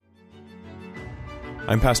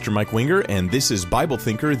I'm Pastor Mike Winger, and this is Bible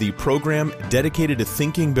Thinker, the program dedicated to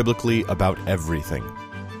thinking biblically about everything.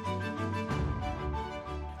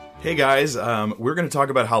 Hey guys, we're going to talk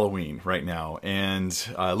about Halloween right now, and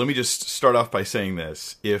let me just start off by saying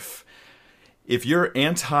this. If you're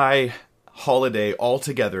anti-holiday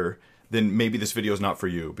altogether, then maybe this video is not for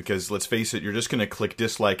you, because let's face it, you're just going to click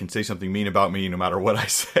dislike and say something mean about me no matter what I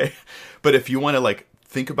say. But if you want to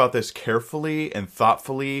think about this carefully and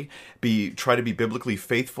thoughtfully, try to be biblically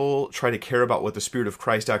faithful, try to care about what the Spirit of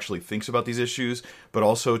Christ actually thinks about these issues, but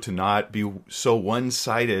also to not be so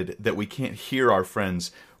one-sided that we can't hear our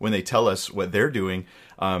friends when they tell us what they're doing,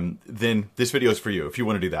 then this video is for you if you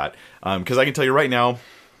want to do that. Because I can tell you right now,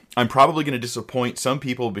 I'm probably going to disappoint some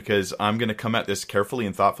people because I'm going to come at this carefully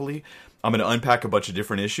and thoughtfully. I'm going to unpack a bunch of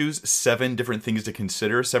different issues, 7 different things to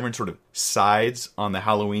consider, 7 sort of sides on the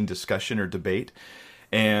Halloween discussion or debate.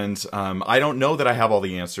 And I don't know that I have all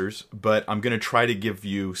the answers, but I'm going to try to give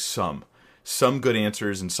you some good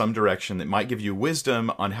answers and some direction that might give you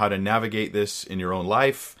wisdom on how to navigate this in your own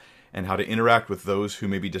life and how to interact with those who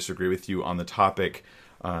maybe disagree with you on the topic,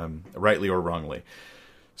 rightly or wrongly.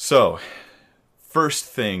 So, first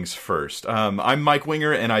things first. I'm Mike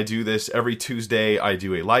Winger, and I do this every Tuesday. I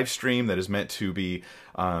do a live stream that is meant to be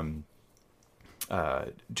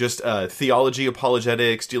just theology,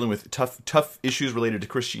 apologetics, dealing with tough issues related to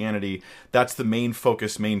Christianity. That's the main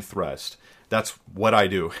focus, main thrust. That's what I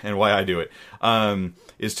do and why I do it,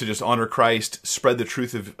 is to just honor Christ, spread the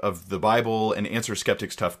truth of the Bible, and answer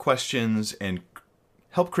skeptics' tough questions, and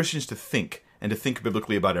help Christians to think and to think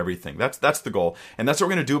biblically about everything. That's the goal. And that's what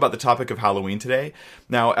we're going to do about the topic of Halloween today.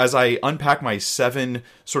 Now, as I unpack my 7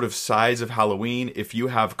 sort of sides of Halloween, if you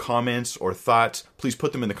have comments or thoughts, please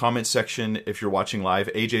put them in the comments section if you're watching live.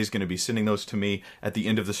 AJ is going to be sending those to me at the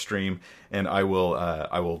end of the stream, and I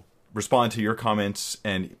will respond to your comments.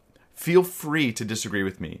 And feel free to disagree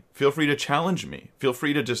with me. Feel free to challenge me. Feel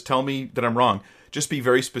free to just tell me that I'm wrong. Just be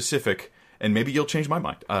very specific, and maybe you'll change my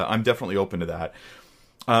mind. I'm definitely open to that.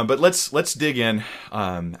 But let's dig in.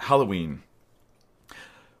 Halloween.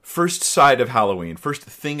 First side of Halloween, first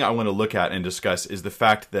thing I want to look at and discuss is the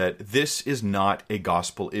fact that this is not a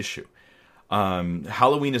gospel issue.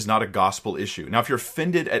 Halloween is not a gospel issue. Now, if you're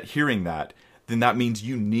offended at hearing that, then that means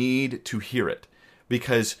you need to hear it.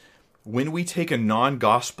 Because when we take a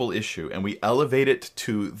non-gospel issue and we elevate it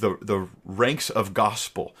to the ranks of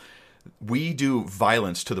gospel, we do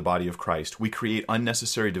violence to the body of Christ. We create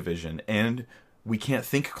unnecessary division, and we can't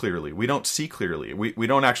think clearly. We don't see clearly. We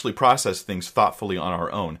don't actually process things thoughtfully on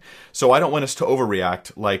our own. So I don't want us to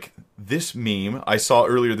overreact like this meme I saw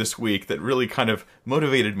earlier this week that really kind of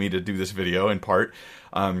motivated me to do this video in part.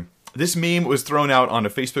 This meme was thrown out on a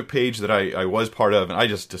Facebook page that I was part of, and I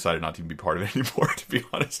just decided not to be part of it anymore, to be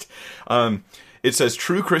honest. It says,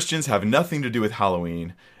 "True Christians have nothing to do with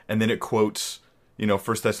Halloween," and then it quotes,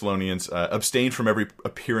 1 Thessalonians, "abstain from every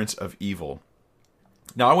appearance of evil."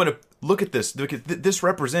 Now, I want to look at this. This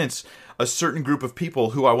represents a certain group of people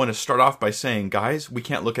who I want to start off by saying, guys, we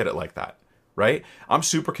can't look at it like that, right? I'm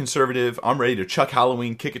super conservative. I'm ready to chuck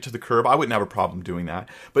Halloween, kick it to the curb. I wouldn't have a problem doing that.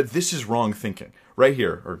 But this is wrong thinking. Right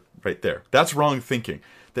here, or right there. That's wrong thinking.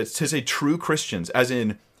 That says a true Christians, as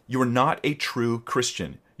in, you're not a true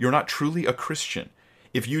Christian. You're not truly a Christian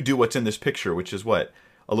if you do what's in this picture, which is what?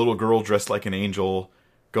 A little girl dressed like an angel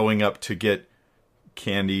going up to get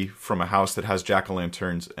candy from a house that has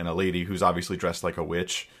jack-o'-lanterns, and a lady who's obviously dressed like a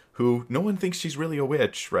witch, who no one thinks she's really a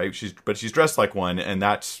witch, right? But she's dressed like one, and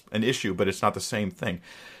that's an issue, but it's not the same thing.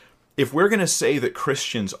 If we're going to say that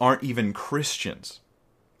Christians aren't even Christians,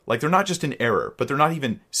 like they're not just in error, but they're not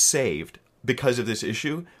even saved because of this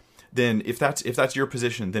issue, then if that's your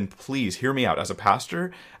position, then please hear me out. As a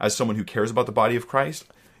pastor, as someone who cares about the body of Christ,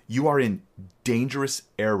 you are in dangerous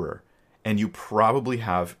error, and you probably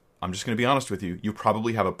have, I'm just going to be honest with you, you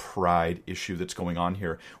probably have a pride issue that's going on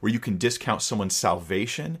here, where you can discount someone's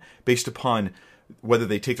salvation based upon whether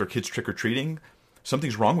they take their kids trick-or-treating.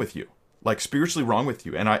 Something's wrong with you, like spiritually wrong with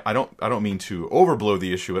you. And I don't mean to overblow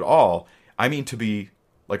the issue at all. I mean to be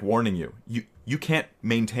like warning you. You can't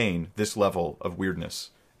maintain this level of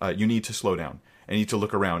weirdness. You need to slow down and you need to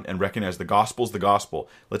look around and recognize the gospel's the gospel.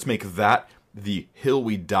 Let's make that the hill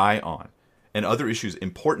we die on. And other issues,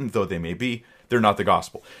 important though they may be, they're not the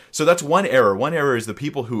gospel. So that's one error. One error is the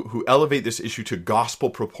people who elevate this issue to gospel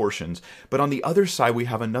proportions. But on the other side, we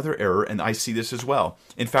have another error, and I see this as well.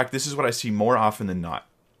 In fact, this is what I see more often than not,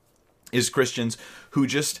 is Christians who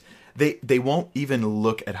just, they won't even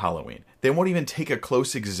look at Halloween. They won't even take a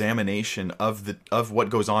close examination of what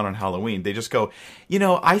goes on Halloween. They just go,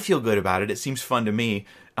 I feel good about it. It seems fun to me.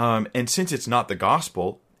 And since it's not the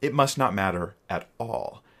gospel, it must not matter at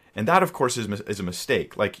all. And that, of course, is a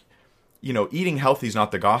mistake. Like, eating healthy is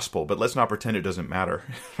not the gospel, but let's not pretend it doesn't matter.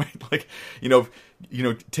 Right? Like,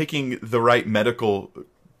 taking the right medical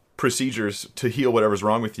procedures to heal whatever's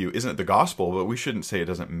wrong with you isn't the gospel, but we shouldn't say it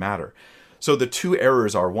doesn't matter. So the two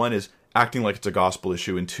errors are, one is acting like it's a gospel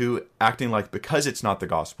issue, and two, acting like because it's not the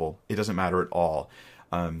gospel, it doesn't matter at all.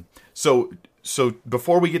 So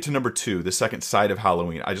before we get to number two, the second side of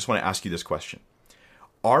Halloween, I just want to ask you this question.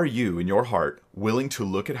 Are you, in your heart, willing to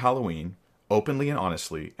look at Halloween openly and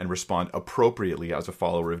honestly and respond appropriately as a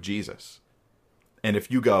follower of Jesus? And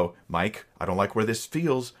if you go, Mike, I don't like where this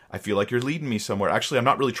feels. I feel like you're leading me somewhere. Actually, I'm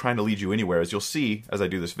not really trying to lead you anywhere. As you'll see as I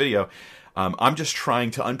do this video, I'm just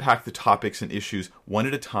trying to unpack the topics and issues one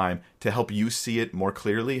at a time to help you see it more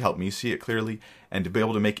clearly, help me see it clearly, and to be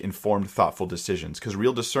able to make informed, thoughtful decisions. Because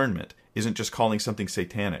real discernment isn't just calling something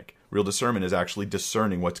satanic. Real discernment is actually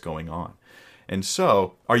discerning what's going on. And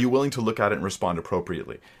so, are you willing to look at it and respond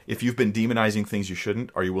appropriately? If you've been demonizing things you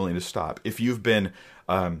shouldn't, are you willing to stop? If you've been,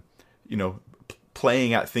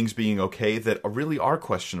 playing at things being okay that really are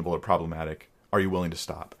questionable or problematic, are you willing to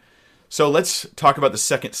stop? So let's talk about the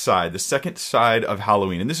second side of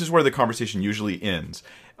Halloween. And this is where the conversation usually ends.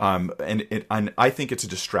 And I think it's a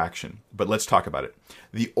distraction, but let's talk about it.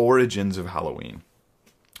 The origins of Halloween.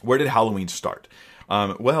 Where did Halloween start?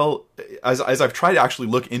 Well, as I've tried to actually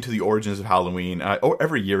look into the origins of Halloween,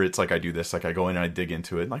 every year it's like I do this, like I go in and I dig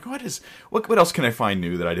into it, and like, what else can I find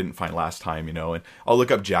new that I didn't find last time, and I'll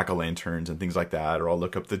look up jack-o'-lanterns and things like that, or I'll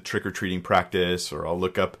look up the trick-or-treating practice, or I'll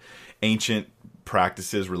look up ancient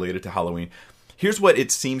practices related to Halloween. Here's what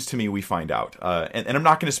it seems to me we find out, and I'm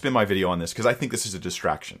not going to spin my video on this, because I think this is a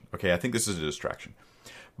distraction, okay? I think this is a distraction.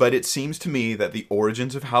 But it seems to me that the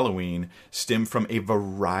origins of Halloween stem from a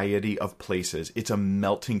variety of places. It's a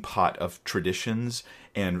melting pot of traditions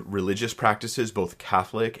and religious practices, both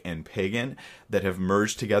Catholic and pagan, that have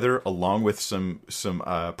merged together, along with some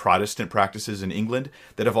Protestant practices in England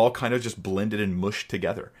that have all kind of just blended and mushed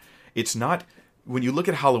together. It's not, when you look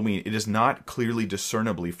at Halloween, it is not clearly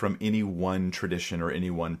discernibly from any one tradition or any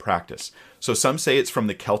one practice. So some say it's from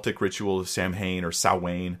the Celtic ritual of Samhain or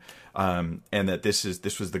Samhain, and that this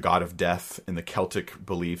was the god of death in the Celtic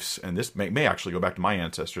beliefs, and this may actually go back to my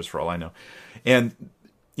ancestors for all I know. And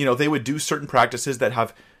they would do certain practices that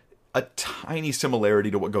have a tiny similarity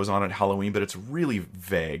to what goes on at Halloween, but it's really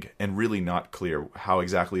vague and really not clear how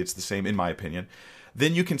exactly it's the same, in my opinion.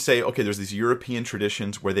 Then you can say, okay, there's these European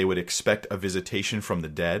traditions where they would expect a visitation from the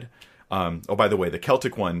dead. By the way, the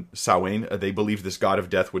Celtic one, Samhain, they believed this god of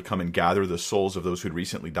death would come and gather the souls of those who'd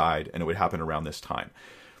recently died, and it would happen around this time.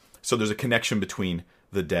 So there's a connection between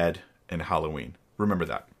the dead and Halloween. Remember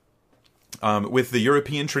that. With the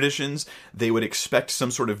European traditions, they would expect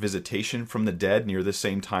some sort of visitation from the dead near the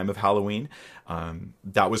same time of Halloween.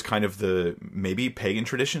 That was kind of the maybe pagan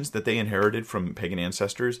traditions that they inherited from pagan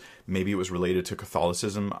ancestors. Maybe it was related to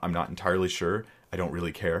Catholicism. I'm not entirely sure. I don't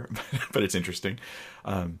really care, but it's interesting.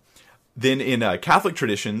 Then in Catholic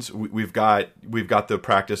traditions, we've got the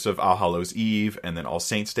practice of All Hallows Eve, and then All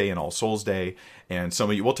Saints Day and All Souls Day, and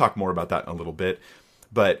we'll talk more about that in a little bit.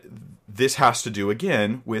 But this has to do,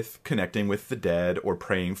 again, with connecting with the dead, or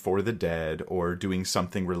praying for the dead, or doing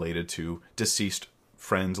something related to deceased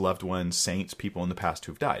friends, loved ones, saints, people in the past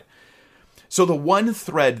who've died. So the one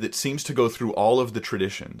thread that seems to go through all of the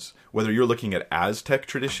traditions, whether you're looking at Aztec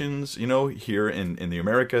traditions, here in the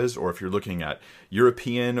Americas, or if you're looking at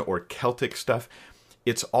European or Celtic stuff,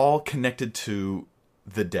 it's all connected to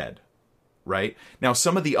the dead, right? Now,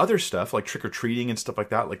 some of the other stuff, like trick-or-treating and stuff like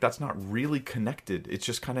that, that's not really connected. It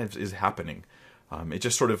just kind of is happening. It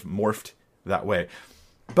just sort of morphed that way.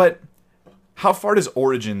 But how far does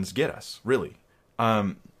origins get us, really?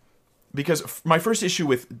 Because my first issue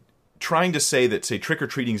with trying to say that, say,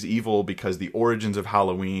 trick-or-treating is evil because the origins of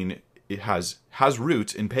Halloween, it has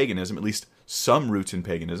roots in paganism, at least some roots in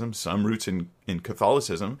paganism, some roots in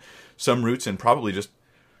Catholicism, some roots in probably just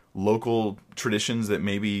local traditions that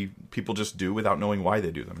maybe people just do without knowing why they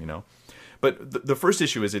do them, But the first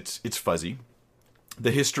issue is it's fuzzy.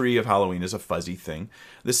 The history of Halloween is a fuzzy thing.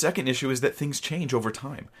 The second issue is that things change over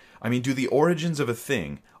time. I mean, do the origins of a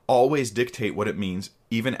thing always dictate what it means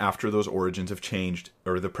even after those origins have changed,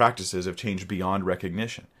 or the practices have changed beyond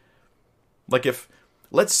recognition? Like, if,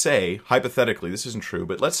 let's say, hypothetically, this isn't true,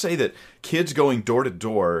 but let's say that kids going door to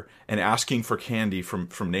door and asking for candy from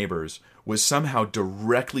neighbors was somehow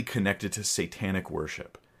directly connected to satanic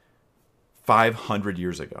worship 500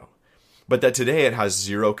 years ago. But that today it has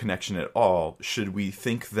zero connection at all. Should we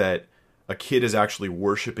think that a kid is actually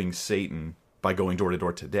worshiping Satan by going door to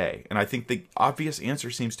door today? And I think the obvious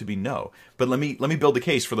answer seems to be no. But let me build the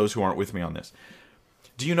case for those who aren't with me on this.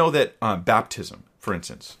 Do you know that baptism, for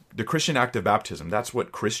instance, the Christian act of baptism, that's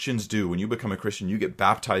what Christians do. When you become a Christian, you get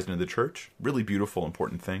baptized into the church. Really beautiful,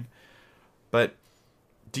 important thing. But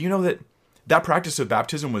do you know that that practice of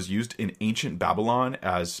baptism was used in ancient Babylon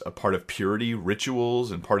as a part of purity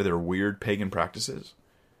rituals and part of their weird pagan practices?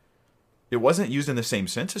 It wasn't used in the same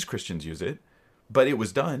sense as Christians use it, but it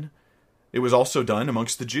was done. It was also done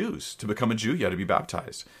amongst the Jews. To become a Jew, you had to be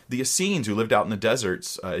baptized. The Essenes, who lived out in the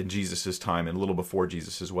deserts in Jesus' time and a little before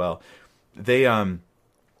Jesus as well, they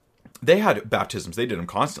had baptisms. They did them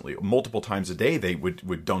constantly. Multiple times a day, they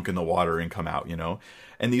would dunk in the water and come out,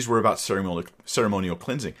 And these were about ceremonial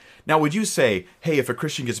cleansing. Now, would you say, hey, if a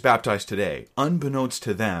Christian gets baptized today, unbeknownst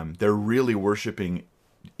to them, they're really worshiping,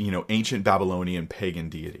 ancient Babylonian pagan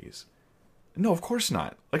deities? No, of course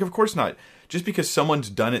not. Of course not. Just because someone's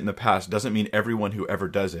done it in the past doesn't mean everyone who ever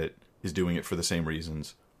does it is doing it for the same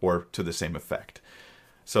reasons or to the same effect.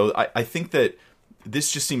 So I think that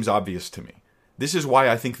this just seems obvious to me. This is why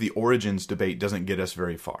I think the origins debate doesn't get us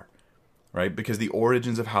very far, right? Because the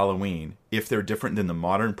origins of Halloween, if they're different than the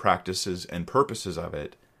modern practices and purposes of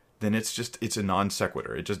it, then it's a non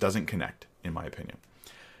sequitur. It just doesn't connect, in my opinion.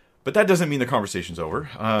 But that doesn't mean the conversation's over.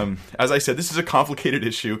 As I said, this is a complicated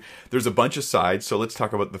issue. There's a bunch of sides, so let's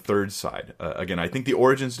talk about the third side. Again, I think the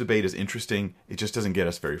origins debate is interesting. It just doesn't get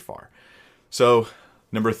us very far. So,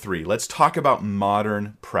 number 3, let's talk about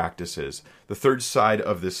modern practices. The third side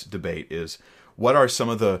of this debate is, what are some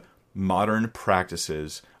of the modern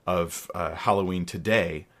practices of Halloween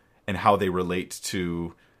today and how they relate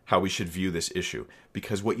to how we should view this issue?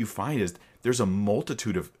 Because what you find is there's a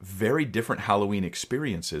multitude of very different Halloween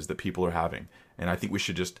experiences that people are having. And I think we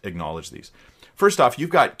should just acknowledge these. First off, you've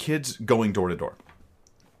got kids going door to door.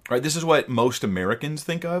 Right, this is what most Americans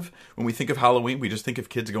think of. When we think of Halloween, we just think of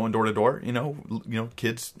kids going door to door,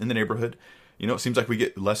 kids in the neighborhood. It seems like we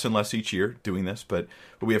get less and less each year doing this, but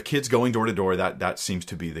we have kids going door to door. That seems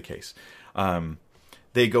to be the case.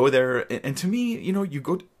 They go there, and to me, you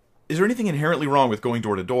go. Is there anything inherently wrong with going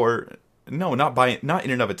door to door? No, not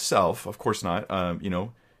in and of itself. Of course not.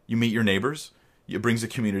 You meet your neighbors. It brings the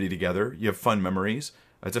community together. You have fun memories.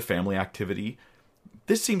 It's a family activity.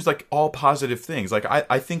 This seems like all positive things.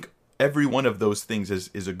 I think every one of those things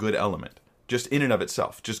is a good element, just in and of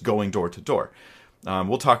itself, just going door to door.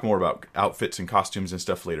 We'll talk more about outfits and costumes and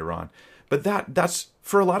stuff later on. But that's,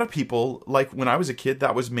 for a lot of people, like when I was a kid,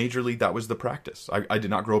 that was the practice. I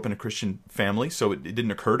did not grow up in a Christian family, so it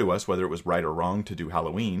didn't occur to us whether it was right or wrong to do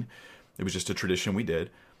Halloween. It was just a tradition we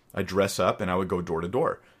did. I'd dress up and I would go door to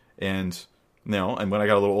door. And when I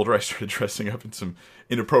got a little older, I started dressing up in some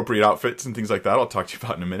inappropriate outfits and things like that. I'll talk to you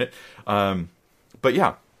about in a minute. But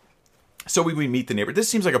yeah, so we meet the neighbor. This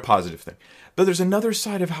seems like a positive thing. But there's another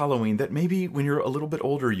side of Halloween that maybe when you're a little bit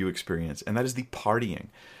older you experience, and that is the partying.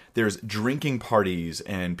 There's drinking parties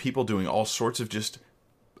and people doing all sorts of just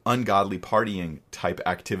ungodly partying type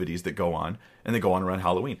activities that go on, and they go on around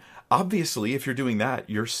Halloween. Obviously, if you're doing that,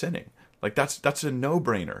 you're sinning. That's a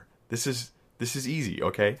no-brainer. This is easy,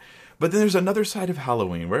 okay? But then there's another side of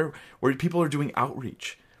Halloween where people are doing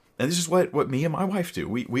outreach. And this is what me and my wife do.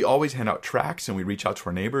 We always hand out tracts and we reach out to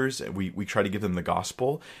our neighbors. And we try to give them the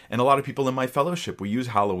gospel. And a lot of people in my fellowship, we use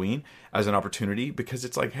Halloween as an opportunity because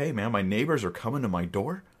it's like, hey, man, my neighbors are coming to my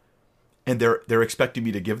door. And they're expecting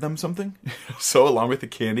me to give them something. So along with the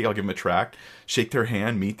candy, I'll give them a tract, shake their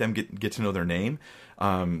hand, meet them, get to know their name,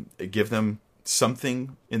 give them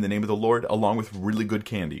something in the name of the Lord, along with really good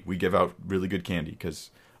candy. We give out really good candy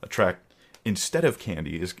because a tract instead of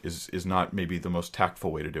candy is not maybe the most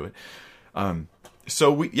tactful way to do it.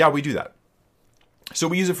 So we do that. So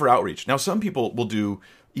we use it for outreach. Now, some people will do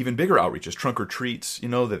even bigger outreaches, trunk or treats,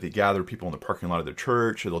 that they gather people in the parking lot of their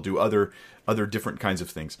church, or they'll do other different kinds of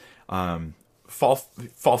things.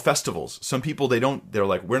 Fall festivals. Some people, they're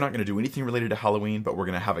like, we're not going to do anything related to Halloween, but we're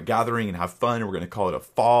going to have a gathering and have fun, and we're going to call it a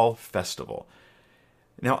fall festival.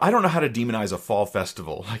 Now, I don't know how to demonize a fall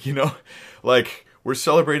festival. We're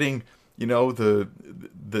celebrating,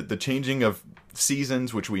 the changing of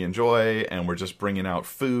seasons, which we enjoy, and we're just bringing out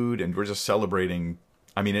food, and we're just celebrating.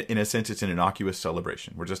 I mean, in a sense, it's an innocuous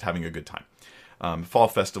celebration. We're just having a good time. Fall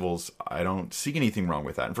festivals, I don't see anything wrong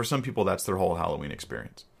with that. And for some people, that's their whole Halloween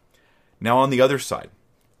experience. Now, on the other side,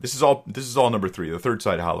 this is all number 3, the third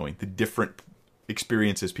side of Halloween, the different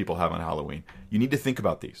experiences people have on Halloween. You need to think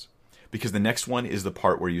about these, because the next one is the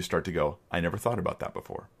part where you start to go, I never thought about that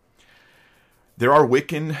before. There are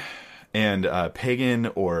Wiccan and pagan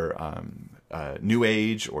or New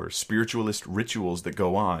Age or spiritualist rituals that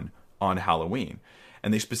go on Halloween.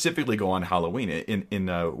 And they specifically go on Halloween. In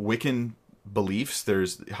Wiccan beliefs,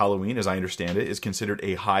 there's Halloween, as I understand it, is considered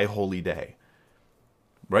a high holy day.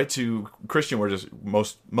 right? To Christian, we're just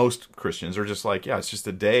most Christians are just like, yeah, it's just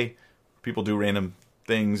a day. People do random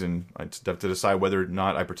things, and I have to decide whether or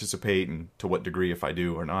not I participate and to what degree, if I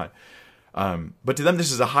do or not. But to them,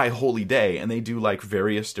 this is a high holy day, and they do like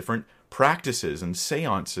various different practices and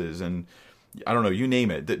seances and I don't know, you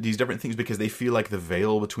name it, these different things, because they feel like the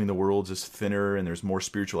veil between the worlds is thinner and there's more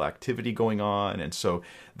spiritual activity going on. And so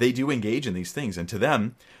they do engage in these things. And to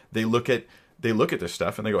them, they look at this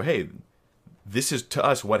stuff and they go, hey, this is to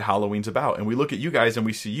us what Halloween's about. And we look at you guys and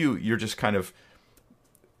we see you're just kind of,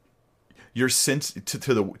 you're to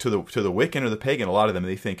the Wiccan or the pagan. A lot of them,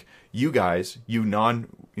 they think you guys, you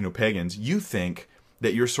pagans, you think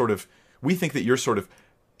that we think that you're sort of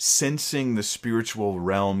sensing the spiritual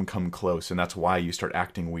realm come close, and that's why you start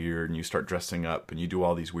acting weird and you start dressing up and you do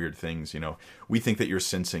all these weird things. We think that you're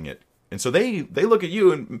sensing it, and so they look at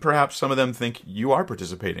you, and perhaps some of them think you are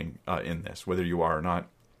participating in this, whether you are or not,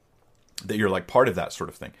 that you're like part of that sort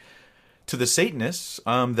of thing. To the Satanists,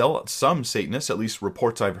 some Satanists, at least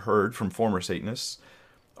reports I've heard from former Satanists,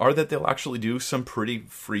 are that they'll actually do some pretty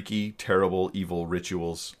freaky, terrible, evil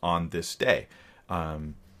rituals on this day,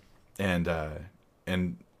 and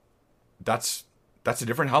that's a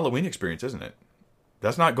different Halloween experience, isn't it?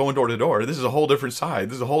 That's not going door to door. This is a whole different side.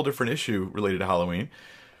 This is a whole different issue related to Halloween.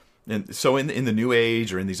 And so in the New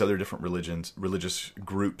Age or in these other different religious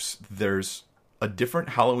groups, there's a different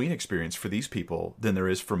Halloween experience for these people than there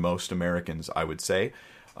is for most Americans, I would say.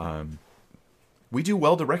 We do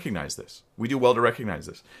well to recognize this.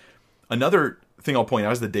 Another thing I'll point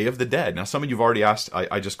out is the Day of the Dead. Now, some of you have already asked,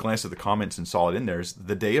 I just glanced at the comments and saw it in there, is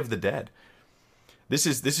the Day of the Dead. This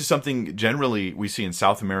is something generally we see in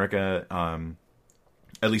South America.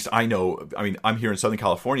 At least I know. I mean, I'm here in Southern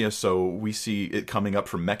California, so we see it coming up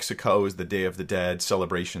from Mexico as the Day of the Dead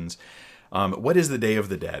celebrations. What is the Day of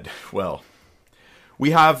the Dead? Well,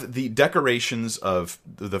 we have the decorations of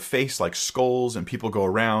the face like skulls, and people go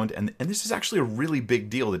around, and this is actually a really big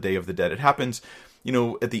deal, the Day of the Dead. It happens,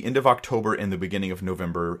 at the end of October and the beginning of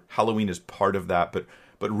November. Halloween is part of that, but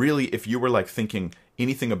really, if you were like thinking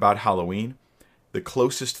anything about Halloween, the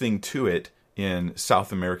closest thing to it in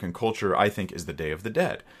South American culture, I think, is the Day of the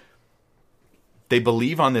Dead. They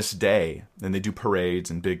believe on this day, and they do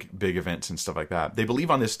parades and big events and stuff like that. They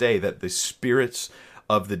believe on this day that the spirits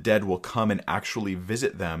of the dead will come and actually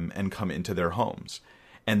visit them and come into their homes.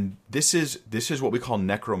 And this is what we call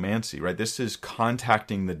necromancy, right? This is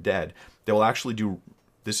contacting the dead. They will actually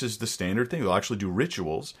this is the standard thing. They'll actually do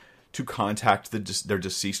rituals to contact their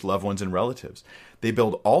deceased loved ones and relatives. They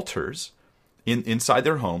build altars inside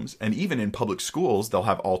their homes, and even in public schools, they'll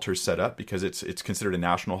have altars set up because it's considered a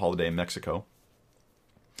national holiday in Mexico.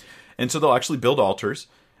 And so they'll actually build altars.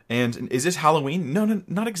 And is this Halloween? No,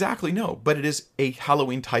 not exactly, no. But it is a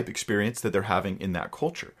Halloween type experience that they're having in that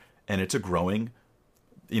culture. And it's a growing,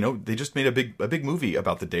 they just made a big movie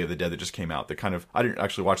about the Day of the Dead that just came out. That kind of, I didn't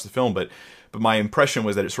actually watch the film, but my impression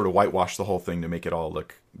was that it sort of whitewashed the whole thing to make it all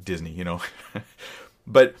look Disney,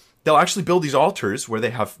 But they'll actually build these altars where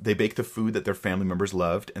they bake the food that their family members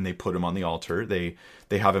loved, and they put them on the altar. They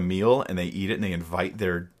have a meal and they eat it, and they invite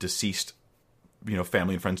their deceased,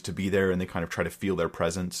 family and friends to be there, and they kind of try to feel their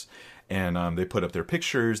presence. And they put up their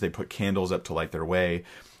pictures. They put candles up to light their way.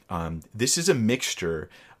 This is a mixture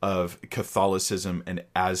of Catholicism and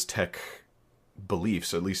Aztec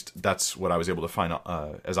beliefs. At least that's what I was able to find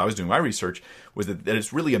as I was doing my research, was that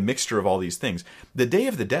it's really a mixture of all these things. The Day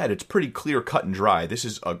of the Dead, it's pretty clear, cut and dry. This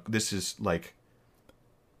is like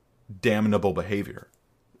damnable behavior.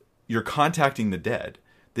 You're contacting the dead.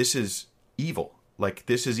 This is evil. Like,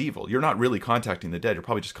 this is evil. You're not really contacting the dead. You're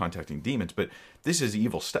probably just contacting demons, but this is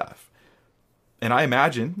evil stuff. And I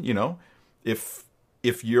imagine, if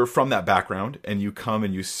you're from that background and you come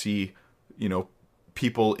and you see,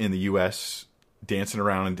 people in the U.S. dancing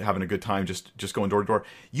around and having a good time, just going door to door,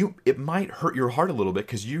 it might hurt your heart a little bit,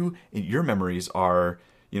 because your memories are,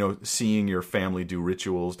 seeing your family do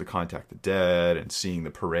rituals to contact the dead and seeing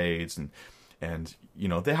the parades and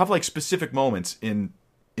they have like specific moments in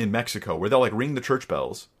Mexico where they'll like ring the church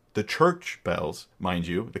bells, mind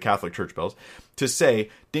you, the Catholic church bells, to say,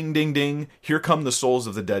 ding, ding, ding, here come the souls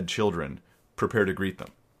of the dead children, prepare to greet them.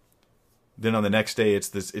 Then on the next day, it's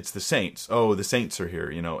the saints. Oh, the saints are here,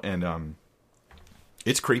 and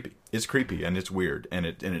it's creepy. It's creepy and it's weird, and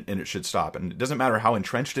it should stop. And it doesn't matter how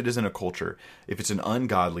entrenched it is in a culture. If it's an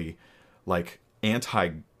ungodly, like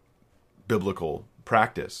anti-biblical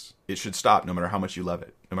practice, it should stop, no matter how much you love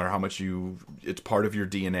it, no matter how much it's part of your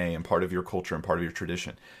DNA and part of your culture and part of your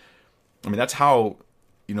tradition. I mean, that's how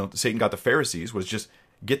Satan got the Pharisees, was just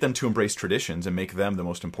get them to embrace traditions and make them the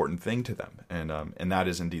most important thing to them, and that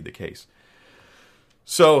is indeed the case.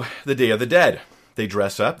 So, the Day of the Dead. They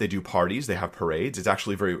dress up, they do parties, they have parades. It's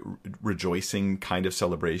actually a very rejoicing kind of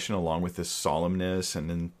celebration, along with this solemnness and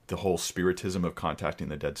then the whole spiritism of contacting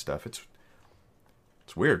the dead stuff. It's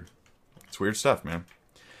weird. It's weird stuff, man.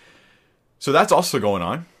 So that's also going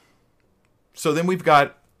on. So then we've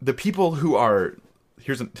got the people who are...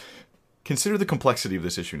 Consider the complexity of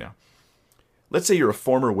this issue now. Let's say you're a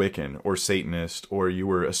former Wiccan or Satanist, or you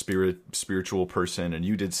were a spiritual person and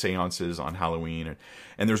you did seances on Halloween,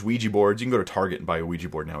 and there's Ouija boards. You can go to Target and buy a Ouija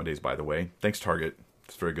board nowadays, by the way. Thanks, Target.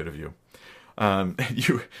 It's very good of you.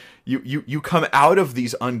 You come out of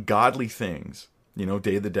these ungodly things,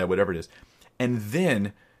 Day of the Dead, whatever it is, and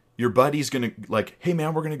then your buddy's going to like, hey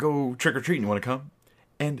man, we're going to go trick-or-treating. You want to come?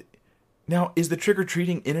 And now, is the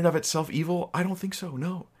trick-or-treating in and of itself evil? I don't think so,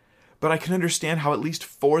 no. But I can understand how, at least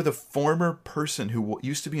for the former person who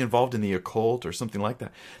used to be involved in the occult or something like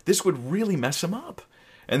that, this would really mess them up.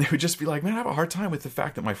 And they would just be like, man, I have a hard time with the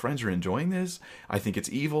fact that my friends are enjoying this. I think it's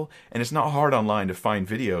evil. And it's not hard online to find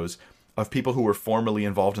videos of people who were formerly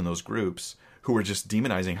involved in those groups who were just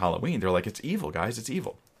demonizing Halloween. They're like, it's evil, guys, it's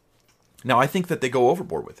evil. Now, I think that they go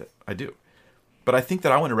overboard with it. I do. But I think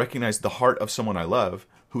that I want to recognize the heart of someone I love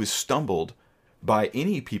who is stumbled by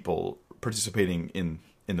any people participating in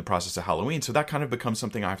the process of Halloween. So that kind of becomes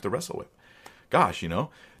something I have to wrestle with. Gosh, do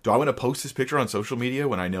I want to post this picture on social media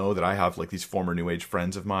when I know that I have like these former New Age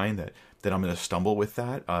friends of mine that I'm going to stumble with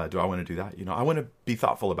that? Do I want to do that? I want to be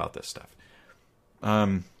thoughtful about this stuff.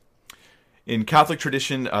 In Catholic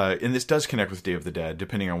tradition, and this does connect with Day of the Dead,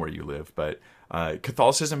 depending on where you live, but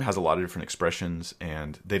Catholicism has a lot of different expressions,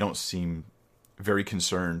 and they don't seem very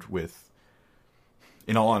concerned with,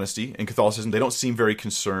 in all honesty, in Catholicism, they don't seem very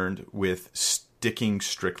concerned with sticking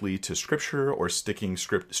strictly to Scripture or sticking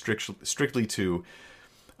strictly to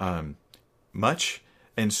much.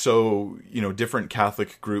 And so, different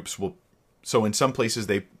Catholic groups will... So in some places,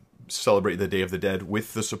 they celebrate the Day of the Dead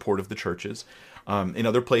with the support of the churches. In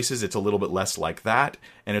other places, it's a little bit less like that,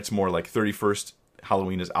 and it's more like 31st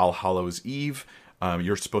Halloween is All Hallows Eve.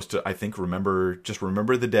 You're supposed to, I think, remember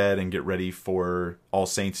the dead and get ready for All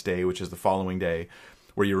Saints Day, which is the following day,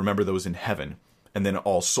 where you remember those in heaven. And then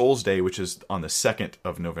All Souls Day, which is on the 2nd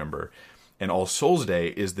of November. And All Souls Day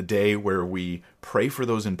is the day where we pray for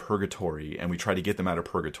those in purgatory and we try to get them out of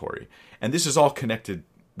purgatory. And this is all connected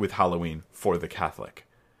with Halloween for the Catholic.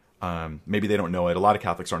 Maybe they don't know it. A lot of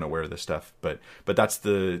Catholics aren't aware of this stuff, but that's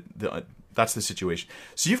the situation.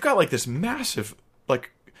 So you've got like this massive,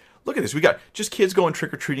 like, look at this. We got just kids going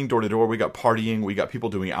trick-or-treating door to door. We got partying. We got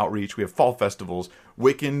people doing outreach. We have fall festivals,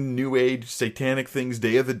 Wiccan, New Age, satanic things,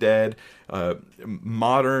 Day of the Dead,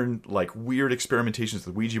 modern, like, weird experimentations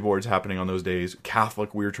with Ouija boards happening on those days,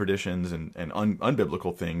 Catholic weird traditions and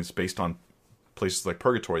unbiblical things based on places like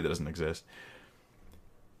purgatory that doesn't exist.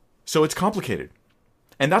 So it's complicated.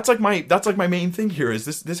 And that's like my main thing here is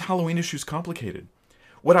this Halloween issue is complicated.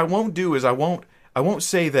 What I won't do is I won't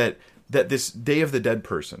say that this Day of the Dead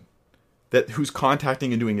person, who's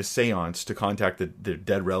contacting and doing a seance to contact their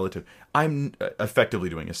dead relative. I'm effectively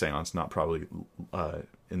doing a seance, not probably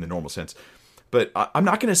in the normal sense. But I'm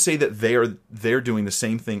not going to say that they're doing the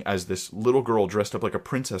same thing as this little girl dressed up like a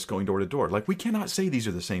princess going door to door. Like, we cannot say these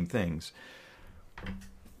are the same things.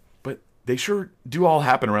 But they sure do all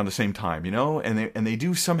happen around the same time, And they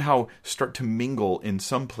do somehow start to mingle in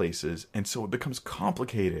some places, and so it becomes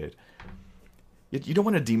complicated. You don't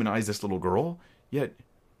want to demonize this little girl, yet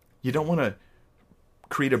you don't want to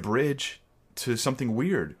create a bridge to something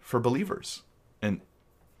weird for believers. And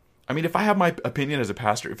I mean, if I have my opinion as a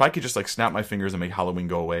pastor, if I could just like snap my fingers and make Halloween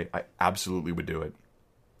go away, I absolutely would do it.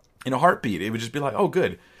 In a heartbeat, it would just be like, oh,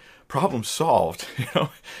 good, problem solved,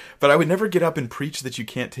 But I would never get up and preach that you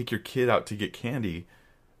can't take your kid out to get candy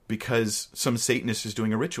because some Satanist is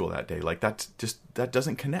doing a ritual that day. Like, that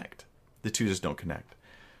doesn't connect. The two just don't connect.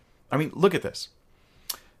 I mean, look at this.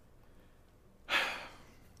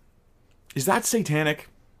 Is that satanic?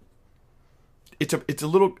 It's a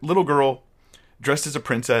little girl dressed as a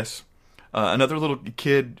princess, another little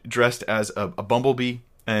kid dressed as a bumblebee,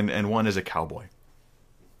 and one as a cowboy.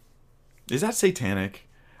 Is that satanic?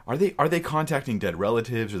 Are they contacting dead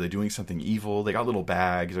relatives? Are they doing something evil? They got little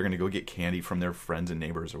bags. They're going to go get candy from their friends and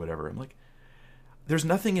neighbors or whatever. I'm like, there's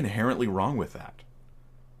nothing inherently wrong with that.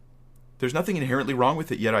 There's nothing inherently wrong with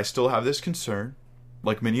it, yet I still have this concern,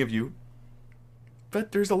 like many of you.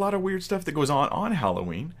 But there's a lot of weird stuff that goes on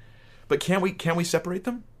Halloween. But can we separate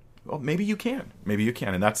them? Well, maybe you can. Maybe you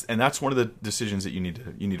can. And that's one of the decisions that you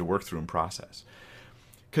need to work through and process.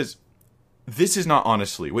 Because this is not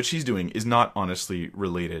honestly, what she's doing is not honestly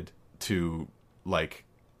related to like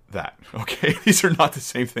that. Okay? These are not the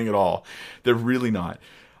same thing at all. They're really not.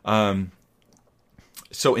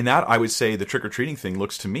 So in that, I would say the trick-or-treating thing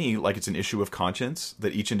looks to me like it's an issue of conscience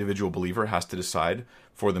that each individual believer has to decide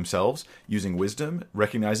for themselves using wisdom,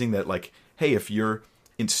 recognizing that, like, hey, if you're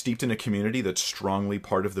steeped in a community that's strongly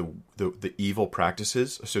part of the evil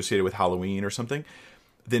practices associated with Halloween or something,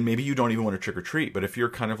 then maybe you don't even want to trick-or-treat. But if you're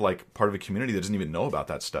kind of like part of a community that doesn't even know about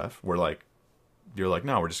that stuff, where like you're like,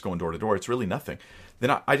 no, we're just going door to door, it's really nothing.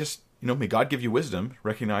 Then I just, may God give you wisdom,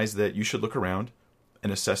 recognize that you should look around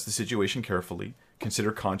and assess the situation carefully,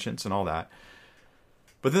 consider conscience and all that.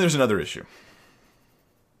 But then there's another issue.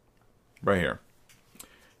 Right here.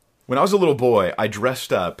 When I was a little boy, I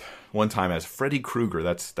dressed up one time as Freddy Krueger.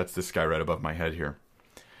 That's this guy right above my head here.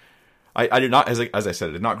 I did not, as I said,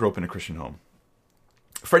 I did not grow up in a Christian home.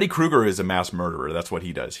 Freddy Krueger is a mass murderer. That's what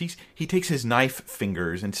he does. He takes his knife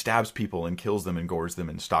fingers and stabs people and kills them and gores them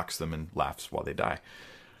and stalks them and laughs while they die.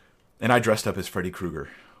 And I dressed up as Freddy Krueger.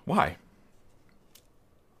 Why?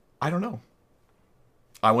 I don't know.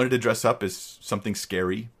 I wanted to dress up as something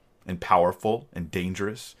scary and powerful and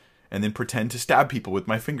dangerous and then pretend to stab people with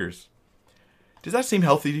my fingers. Does that seem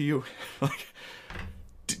healthy to you? Like,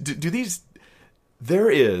 do these...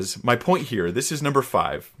 There is, my point here, this is number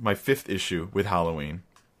 5, my 5th issue with Halloween.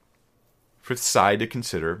 5th side to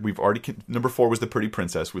consider. Number 4 was the pretty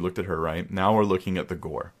princess. We looked at her, right? Now we're looking at the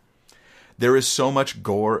gore. There is so much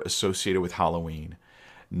gore associated with Halloween.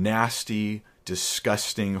 Nasty,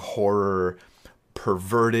 disgusting horror,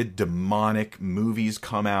 perverted, demonic movies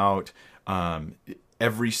come out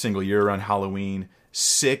every single year around Halloween.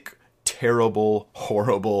 Sick, terrible,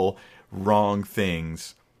 horrible, wrong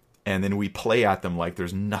things. And then we play at them like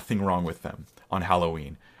there's nothing wrong with them on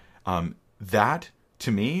Halloween. That,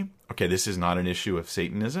 to me, okay, this is not an issue of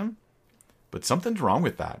Satanism, but something's wrong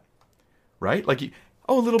with that, right? Like,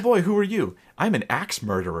 oh, little boy, who are you? I'm an axe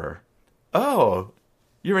murderer. Oh,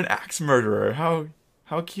 you're an axe murderer.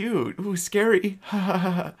 How cute. Ooh, scary.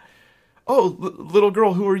 Oh, little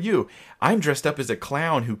girl, who are you? I'm dressed up as a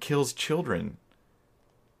clown who kills children.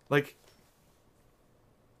 Like,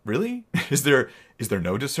 really? Is there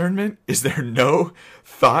no discernment? Is there no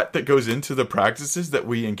thought that goes into the practices that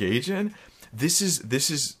we engage in? This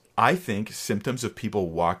is, I think, symptoms of people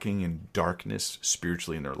walking in darkness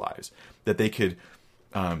spiritually in their lives, that they could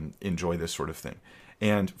enjoy this sort of thing.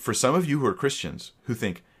 And for some of you who are Christians who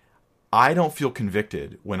think, I don't feel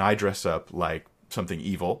convicted when I dress up like something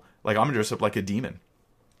evil, like I'm going to dress up like a demon,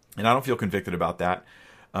 and I don't feel convicted about that,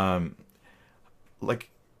 like,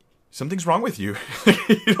 something's wrong with you.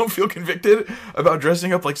 You don't feel convicted about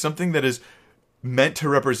dressing up like something that is meant to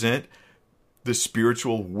represent the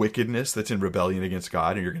spiritual wickedness that's in rebellion against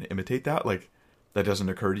God, and you're going to imitate that? Like, that doesn't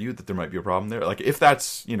occur to you that there might be a problem there? Like, if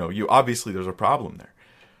that's, you obviously there's a problem there.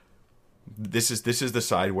 This is the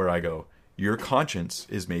side where I go, your conscience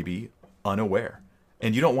is maybe unaware.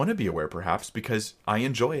 And you don't want to be aware, perhaps, because I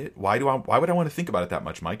enjoy it. Why would I want to think about it that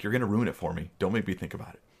much, Mike? You're going to ruin it for me. Don't make me think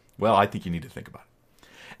about it. Well, I think you need to think about it.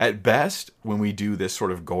 At best, when we do this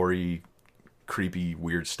sort of gory, creepy,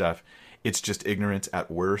 weird stuff, it's just ignorance. At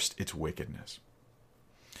worst, it's wickedness.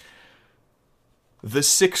 The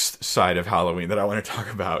 6th side of Halloween that I want to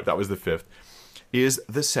talk about, that was the 5th, is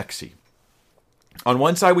the sexy. On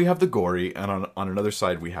one side, we have the gory, and on another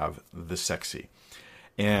side, we have the sexy.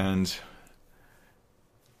 And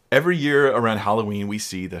every year around Halloween, we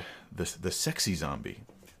see the sexy zombie,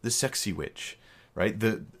 the sexy witch, right?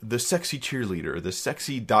 The sexy cheerleader, the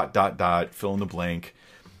sexy ... fill in the blank.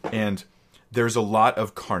 And there's a lot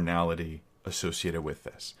of carnality associated with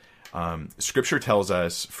this. Scripture tells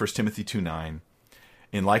us, 1 Timothy 2:9,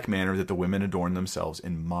 in like manner that the women adorn themselves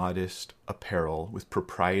in modest apparel with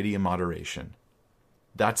propriety and moderation.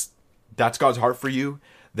 That's God's heart for you,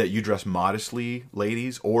 that you dress modestly,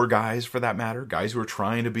 ladies, or guys for that matter, guys who are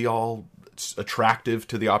trying to be all attractive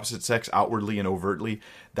to the opposite sex outwardly and overtly.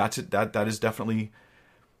 That's it. That is definitely.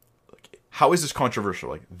 How is this controversial?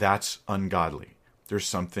 Like, that's ungodly. There's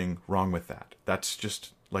something wrong with that. That's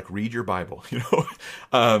just like, read your Bible.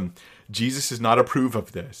 Jesus does not approve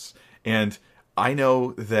of this, and I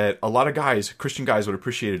know that a lot of guys, Christian guys, would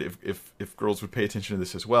appreciate it if girls would pay attention to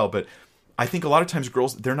this as well. But I think a lot of times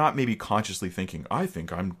girls, they're not maybe consciously thinking, I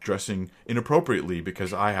think I'm dressing inappropriately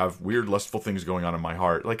because I have weird lustful things going on in my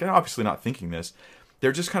heart. Like, they're obviously not thinking this.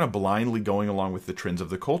 They're just kind of blindly going along with the trends of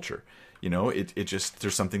the culture. It just,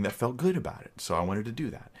 there's something that felt good about it, so I wanted to do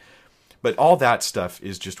that. But all that stuff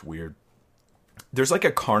is just weird. There's like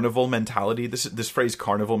a carnival mentality. This phrase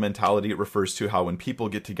carnival mentality, it refers to how when people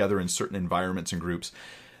get together in certain environments and groups,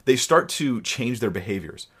 they start to change their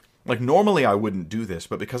behaviors. Like, normally I wouldn't do this,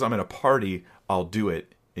 but because I'm in a party, I'll do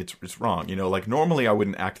it. It's wrong. Like, normally I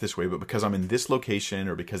wouldn't act this way, but because I'm in this location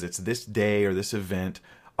or because it's this day or this event,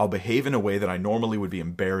 I'll behave in a way that I normally would be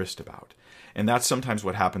embarrassed about. And that's sometimes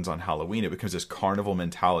what happens on Halloween. It becomes this carnival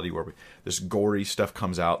mentality where this gory stuff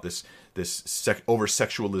comes out, this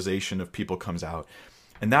over-sexualization of people comes out.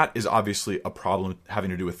 And that is obviously a problem having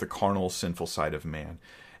to do with the carnal, sinful side of man.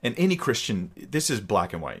 And any Christian, this is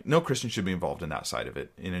black and white. No Christian should be involved in that side of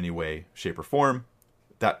it in any way, shape, or form.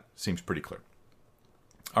 That seems pretty clear.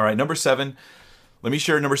 All right, number 7. Let me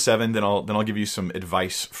share number 7, then I'll give you some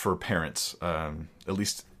advice for parents, at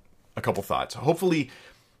least a couple thoughts. Hopefully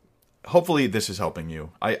this is helping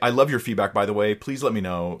you. I love your feedback, by the way. Please let me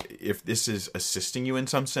know if this is assisting you in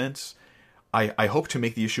some sense. I hope to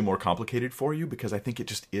make the issue more complicated for you because I think it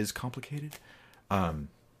just is complicated. I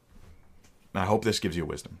hope this gives you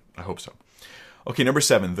wisdom. I hope so. Okay, number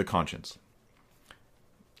 7, the conscience.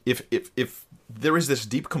 If there is this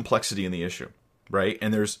deep complexity in the issue, right?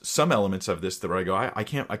 And there's some elements of this that where I go, I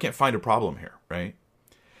can't find a problem here, right?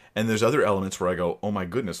 And there's other elements where I go, oh my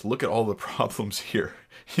goodness, look at all the problems here.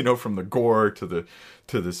 From the gore to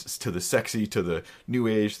the sexy, to the new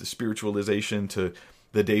age, the spiritualization, to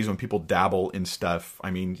the days when people dabble in stuff.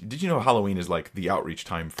 I mean, did you know Halloween is like the outreach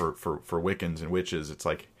time for Wiccans and witches? It's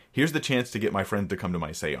like, here's the chance to get my friend to come to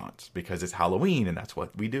my seance because it's Halloween and that's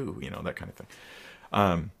what we do, that kind of thing.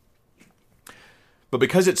 But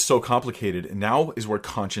because it's so complicated, now is where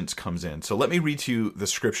conscience comes in. So let me read to you the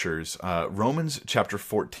scriptures. Romans chapter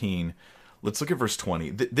 14. Let's look at verse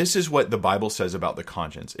 20. This is what the Bible says about the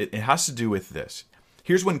conscience. It has to do with this.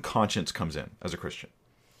 Here's when conscience comes in as a Christian.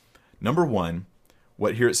 Number 1,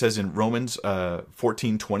 what here it says in Romans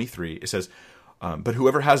 14:23, it says, but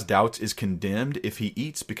whoever has doubts is condemned if he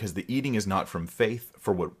eats, because the eating is not from faith,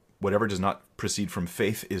 for whatever does not proceed from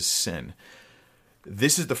faith is sin.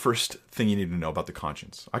 This is the first thing you need to know about the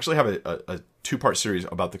conscience. I actually have a 2-part series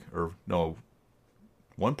about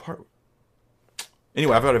one part.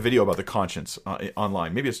 Anyway, I've got a video about the conscience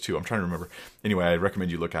online. Maybe it's 2. I'm trying to remember. Anyway, I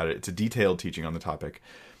recommend you look at it. It's a detailed teaching on the topic.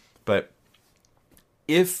 But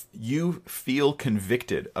if you feel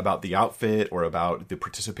convicted about the outfit or about the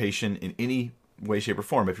participation in any way, shape, or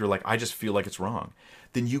form, if you're like, I just feel like it's wrong,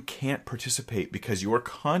 then you can't participate because your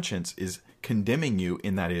conscience is condemning you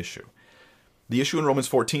in that issue. The issue in Romans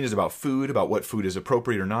 14 is about food, about what food is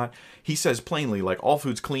appropriate or not. He says plainly, like, all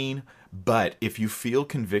food's clean, but if you feel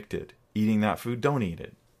convicted eating that food, don't eat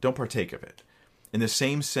it. Don't partake of it. In the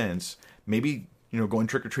same sense, maybe, going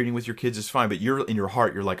trick-or-treating with your kids is fine, but you're in your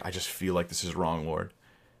heart, you're like, I just feel like this is wrong, Lord.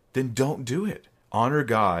 Then don't do it. Honor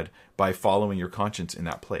God by following your conscience in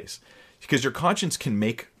that place. Because your conscience can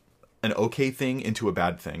make an okay thing into a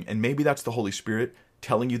bad thing. And maybe that's the Holy Spirit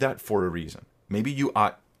telling you that for a reason. Maybe you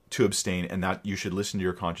ought to abstain and that you should listen to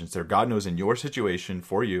your conscience there. God knows in your situation,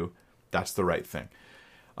 for you, that's the right thing.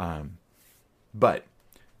 But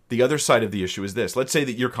the other side of the issue is this. Let's say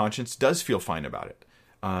that your conscience does feel fine about it.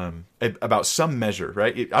 About some measure,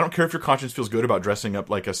 right? I don't care if your conscience feels good about dressing up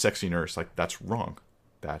like a sexy nurse. Like, that's wrong.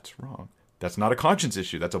 That's wrong. That's not a conscience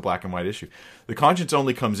issue. That's a black and white issue. The conscience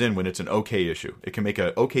only comes in when it's an okay issue. It can make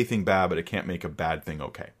an okay thing bad, but it can't make a bad thing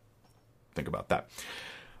okay. Think about that.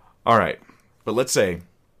 All right. But let's say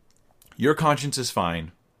your conscience is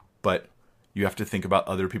fine, but you have to think about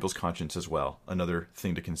other people's conscience as well. Another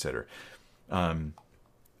thing to consider. In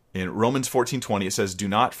Romans 14:20, it says, do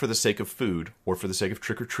not for the sake of food or for the sake of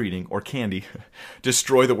trick-or-treating or candy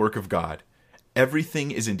destroy the work of God.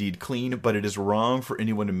 Everything is indeed clean, but it is wrong for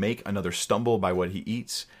anyone to make another stumble by what he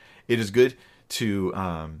eats. It is good to...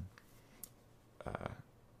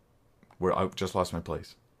 where I just lost my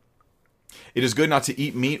place. It is good not to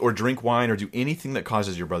eat meat or drink wine or do anything that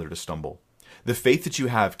causes your brother to stumble. The faith that you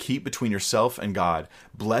have, keep between yourself and God.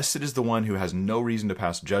 Blessed is the one who has no reason to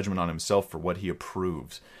pass judgment on himself for what he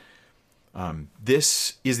approves.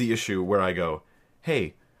 This is the issue where I go,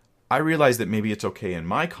 hey, I realize that maybe it's okay in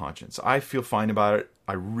my conscience. I feel fine about it.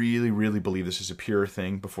 I really, really believe this is a pure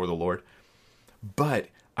thing before the Lord. But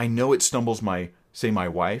I know it stumbles my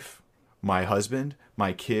wife, my husband,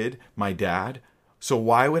 my kid, my dad. So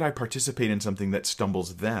why would I participate in something that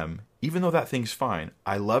stumbles them, even though that thing's fine?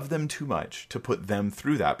 I love them too much to put them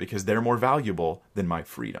through that because they're more valuable than my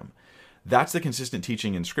freedom. That's the consistent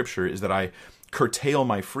teaching in Scripture, is that I curtail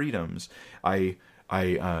my freedoms. I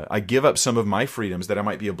give up some of my freedoms that I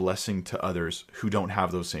might be a blessing to others who don't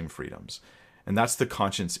have those same freedoms. And that's the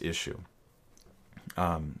conscience issue.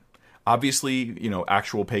 Obviously,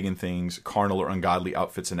 actual pagan things, carnal or ungodly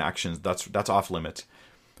outfits and actions, that's off limits.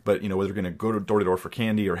 But, whether you're going to go door to door for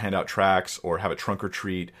candy or hand out tracts or have a trunk or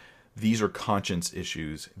treat, these are conscience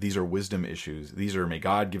issues. These are wisdom issues. These are, may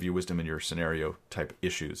God give you wisdom in your scenario type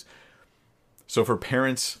issues. So for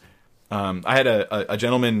parents, I had a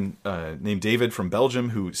gentleman named David from Belgium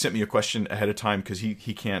who sent me a question ahead of time because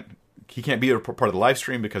he can't be a part of the live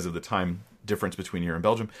stream because of the time difference between here and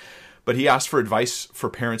Belgium. But he asked for advice for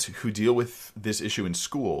parents who deal with this issue in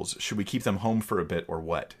schools. Should we keep them home for a bit or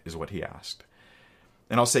what, is what he asked.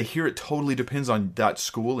 And I'll say here, it totally depends on that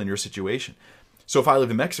school and your situation. So if I live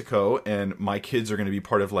in Mexico and my kids are going to be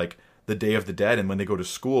part of like the Day of the Dead, and when they go to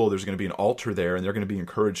school, there's going to be an altar there, and they're going to be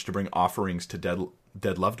encouraged to bring offerings to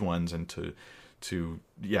dead loved ones and to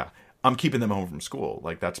I'm keeping them home from school.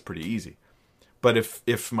 Like, that's pretty easy. But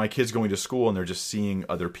if my kid's going to school and they're just seeing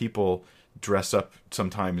other people dress up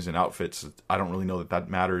sometimes in outfits, I don't really know that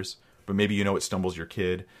matters. But maybe it stumbles your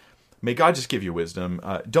kid. May God just give you wisdom.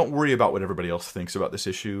 Don't worry about what everybody else thinks about this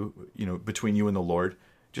issue. Between you and the Lord,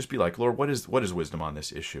 just be like, Lord, what is wisdom on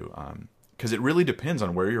this issue? Because it really depends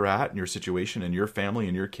on where you're at and your situation and your family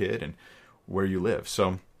and your kid and where you live.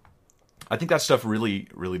 So I think that stuff really,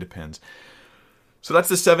 really depends. So that's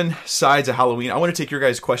the 7 sides of Halloween. I want to take your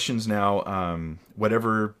guys' questions now.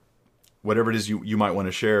 Whatever it is you might want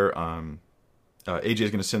to share. AJ is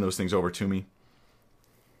going to send those things over to me.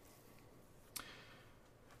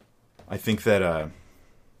 I think that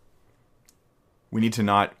we need to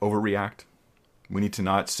not overreact. We need to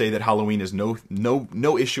not say that Halloween is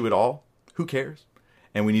no issue at all. Who cares?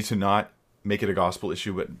 And we need to not make it a gospel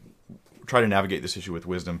issue, but try to navigate this issue with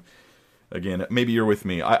wisdom. Again, maybe you're with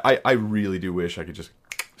me. I really do wish I could just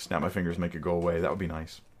snap my fingers and make it go away. That would be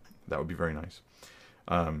nice. That would be very nice.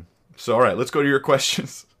 So, all right, let's go to your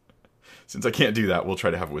questions. Since I can't do that, we'll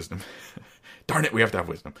try to have wisdom. Darn it, we have to have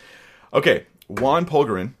wisdom. Okay, Juan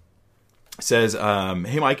Polgarin says,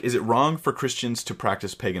 hey, Mike, is it wrong for Christians to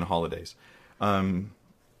practice pagan holidays?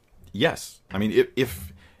 Yes. I mean,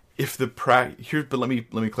 if the but let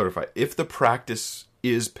me clarify. If the practice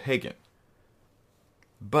is pagan,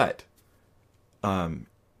 but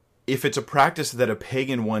if it's a practice that a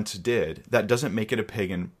pagan once did, that doesn't make it a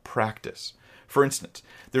pagan practice. For instance,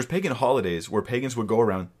 there's pagan holidays where pagans would go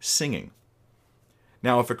around singing.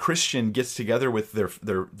 Now, if a Christian gets together with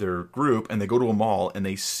their group and they go to a mall and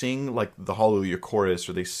they sing like the Hallelujah chorus,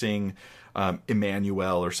 or they sing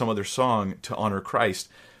Emmanuel or some other song to honor Christ,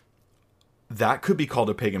 that could be called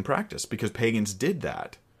a pagan practice because pagans did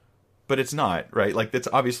that. But it's not, right? Like, that's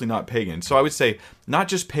obviously not pagan. So I would say not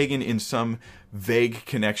just pagan in some vague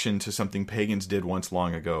connection to something pagans did once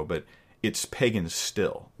long ago, but it's pagan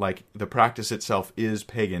still. Like, the practice itself is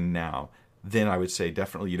pagan now. Then I would say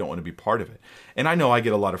definitely you don't want to be part of it. And I know I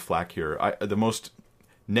get a lot of flack here. The most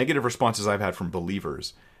negative responses I've had from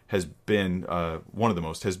believers has been, one of the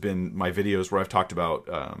most, has been my videos where I've talked about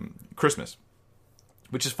Christmas.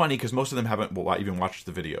 Which is funny because most of them haven't even watched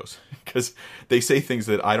the videos. Because they say things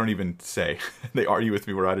that I don't even say. They argue with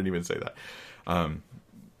me where I didn't even say that.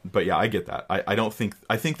 But yeah, I get that.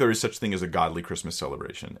 I think there is such thing as a godly Christmas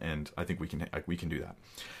celebration. And I think we can do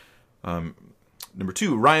that. Number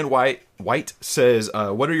 2, Ryan White says,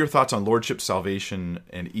 what are your thoughts on Lordship salvation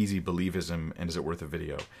and easy believism, and is it worth a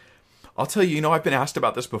video? I'll tell you, I've been asked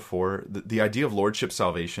about this before. The idea of Lordship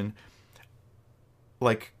salvation,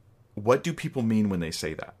 like, what do people mean when they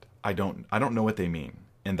say that? I don't know what they mean.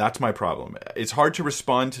 And that's my problem. It's hard to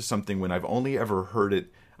respond to something when I've only ever heard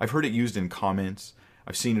it. I've heard it used in comments.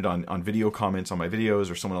 I've seen it on video comments on my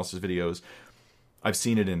videos or someone else's videos. I've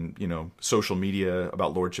seen it in, social media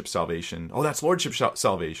about Lordship salvation. Oh, that's Lordship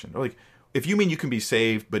salvation. Or like, if you mean you can be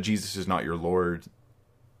saved, but Jesus is not your Lord.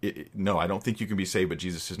 No, I don't think you can be saved, but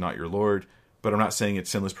Jesus is not your Lord. But I'm not saying it's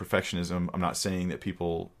sinless perfectionism. I'm not saying that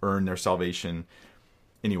people earn their salvation.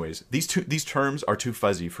 Anyways, these terms are too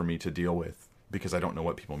fuzzy for me to deal with because I don't know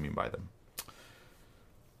what people mean by them.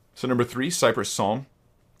 So number 3, Cypress Psalm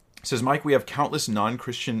says, Mike, we have countless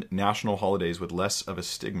non-Christian national holidays with less of a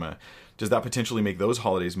stigma. Does that potentially make those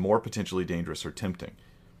holidays more potentially dangerous or tempting?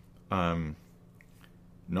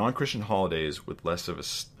 Non-Christian holidays with less of a...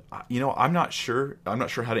 I'm not sure. I'm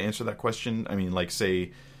not sure how to answer that question. I mean, like,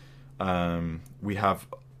 say, we have,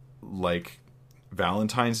 like...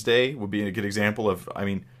 Valentine's Day would be a good example of,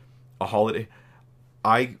 a holiday.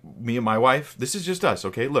 Me and my wife, this is just us,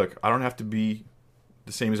 okay? Look, I don't have to be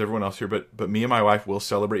the same as everyone else here, but me and my wife will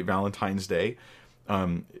celebrate Valentine's Day.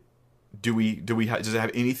 Does it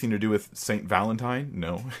have anything to do with Saint Valentine?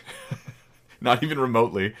 No. Not even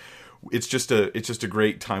remotely. It's just a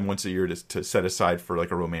great time once a year to set aside for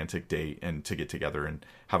like a romantic date and to get together and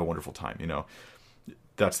have a wonderful time,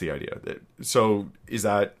 That's the idea. So is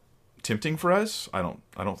that tempting for us? I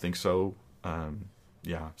don't think so.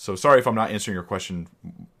 Yeah. So sorry if I'm not answering your question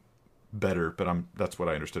better, but that's what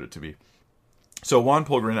I understood it to be. So Juan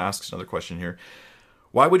Polgren asks another question here.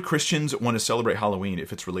 Why would Christians want to celebrate Halloween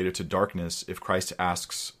if it's related to darkness, if Christ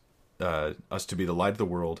asks us to be the light of the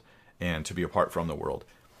world and to be apart from the world.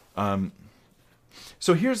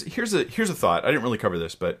 So here's a thought. I didn't really cover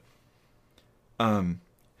this, but I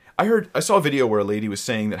saw a video where a lady was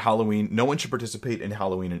saying that Halloween, no one should participate in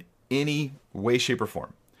Halloween in any way, shape, or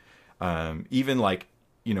form. Even like,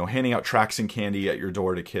 handing out tracts and candy at your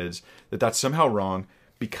door to kids, that's somehow wrong,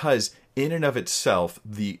 because in and of itself,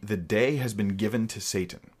 the day has been given to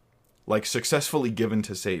Satan, like successfully given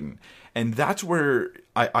to Satan. And that's where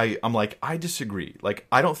I'm like, I disagree. Like,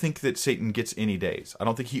 I don't think that Satan gets any days. I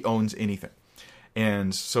don't think he owns anything.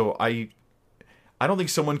 And so I don't think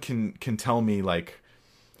someone can tell me like,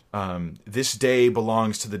 this day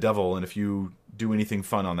belongs to the devil, and if you do anything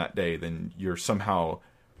fun on that day, then you're somehow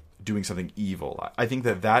doing something evil. I think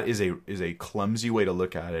that is a clumsy way to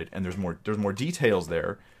look at it, and there's more details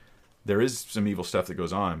there. There is some evil stuff that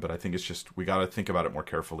goes on, but I think it's just, we got to think about it more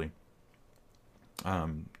carefully.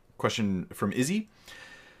 Question from Izzy.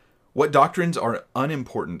 What doctrines are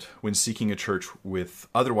unimportant when seeking a church with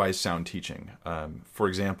otherwise sound teaching? For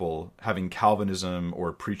example, having Calvinism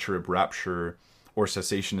or pre-trib rapture or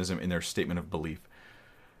cessationism in their statement of belief.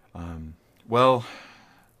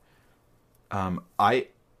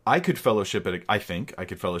 I could fellowship at I think I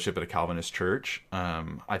could fellowship at a Calvinist church.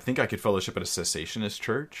 I think I could fellowship at a cessationist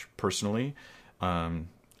church personally. And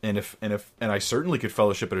I certainly could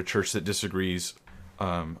fellowship at a church that disagrees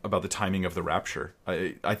about the timing of the rapture.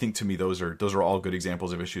 I think, to me, those are all good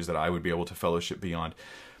examples of issues that I would be able to fellowship beyond.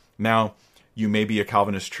 Now, you may be a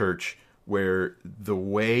Calvinist church where the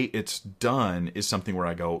way it's done is something where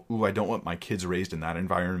I go, ooh, I don't want my kids raised in that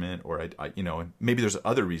environment, or I maybe there's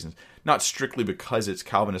other reasons, not strictly because it's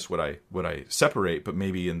Calvinist what I separate, but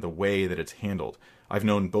maybe in the way that it's handled. I've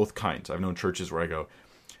known both kinds. I've known churches where I go,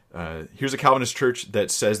 here's a Calvinist church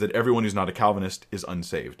that says that everyone who's not a Calvinist is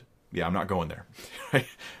unsaved. Yeah, I'm not going there, right?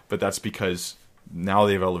 But that's because now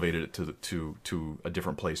they've elevated it to a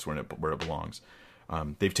different place where it belongs.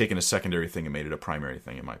 They've taken a secondary thing and made it a primary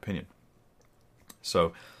thing, in my opinion.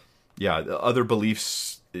 So, yeah, the other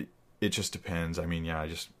beliefs, it just depends. I mean, yeah, I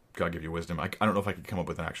just gotta give you wisdom. I don't know if I could come up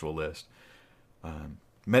with an actual list.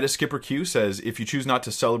 Metaskipper Q says, if you choose not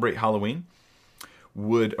to celebrate Halloween,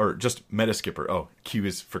 Metaskipper. Oh, Q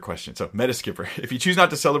is for question. So Metaskipper, if you choose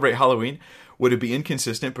not to celebrate Halloween, would it be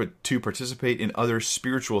inconsistent to participate in other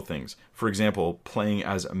spiritual things? For example, playing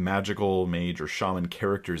as a magical mage or shaman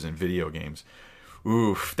characters in video games.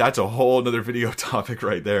 Oof, that's a whole other video topic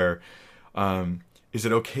right there. Is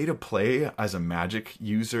it okay to play as a magic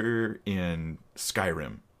user in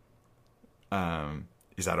Skyrim?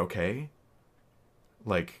 Is that okay?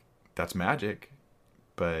 Like, that's magic,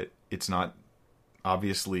 but it's not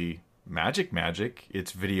obviously magic.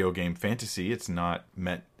 It's video game fantasy. It's not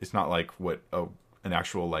like what an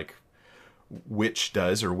actual like witch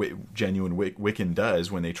does, or genuine Wiccan does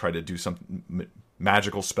when they try to do some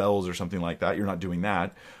magical spells or something like that. You're not doing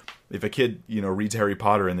that. If a kid, reads Harry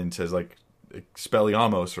Potter and then says like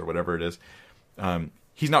Expelliarmus or whatever it is,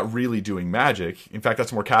 he's not really doing magic. In fact,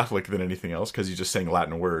 that's more Catholic than anything else, because he's just saying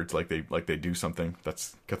Latin words like they do something.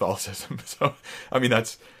 That's Catholicism. So, I mean,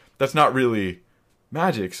 that's not really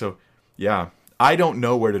magic. So, yeah, I don't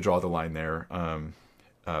know where to draw the line there,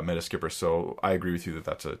 Metaskipper. So I agree with you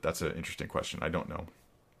that's an interesting question. I don't know.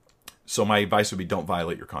 So my advice would be, don't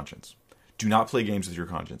violate your conscience. Do not play games with your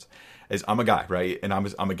conscience. As I'm a guy, right? And I'm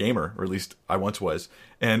a gamer, or at least I once was.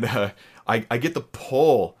 And I get the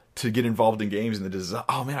pull to get involved in games, and the desire.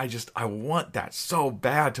 Oh man, I want that so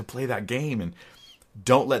bad to play that game. And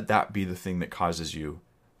don't let that be the thing that causes you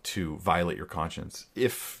to violate your conscience,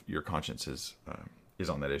 if your conscience is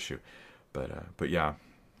on that issue. But yeah,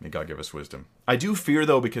 may God give us wisdom. I do fear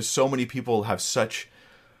though, because so many people have such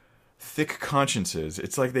thick consciences,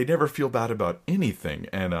 it's like they never feel bad about anything,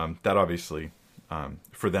 and that obviously,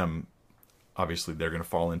 for them, obviously they're going to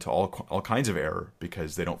fall into all kinds of error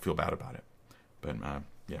because they don't feel bad about it. But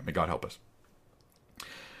yeah, may God help us.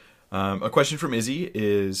 A question from Izzy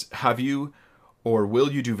is, have you or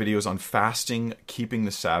will you do videos on fasting, keeping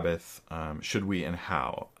the Sabbath? Should we, and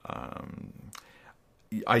how?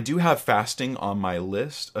 I do have fasting on my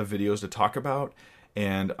list of videos to talk about,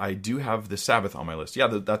 and I do have the Sabbath on my list. Yeah,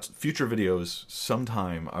 that's future videos.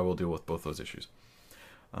 Sometime I will deal with both those issues.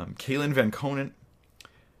 Kaylin Van Conant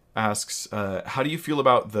asks, how do you feel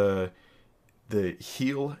about the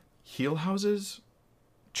heel houses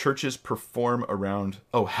churches perform around?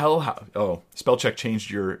 Spell check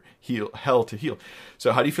changed your hell to heel.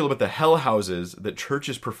 So how do you feel about the hell houses that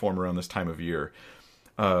churches perform around this time of year,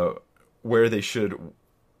 where they show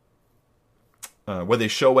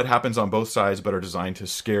what happens on both sides, but are designed to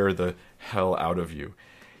scare the hell out of you?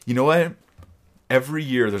 You know what? every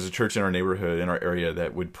year there's a church in our neighborhood, in our area,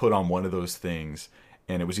 that would put on one of those things,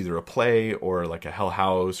 and it was either a play or like a Hell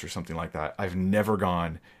House or something like that. I've never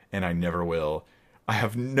gone, and I never will. I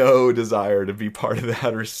have no desire to be part of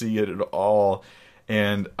that or see it at all.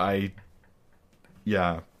 And I've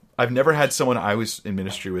never had someone I was in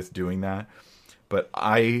ministry with doing that, but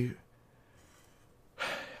I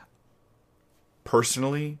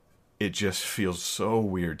personally, it just feels so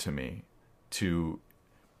weird to me to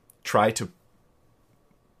try to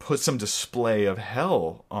put some display of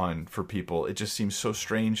hell on for people. It just seems so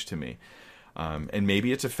strange to me. And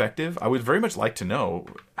maybe it's effective. I would very much like to know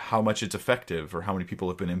how much it's effective or how many people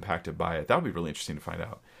have been impacted by it. That would be really interesting to find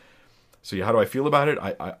out. So yeah, how do I feel about it?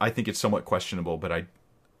 I think it's somewhat questionable, but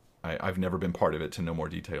I've never been part of it to know more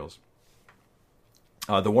details.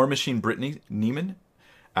 The War Machine Brittany Neiman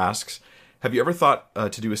asks, have you ever thought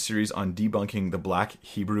to do a series on debunking the Black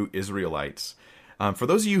Hebrew Israelites? For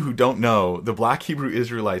those of you who don't know, the Black Hebrew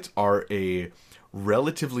Israelites are a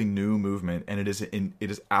relatively new movement, and it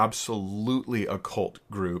is absolutely a cult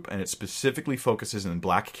group, and it specifically focuses in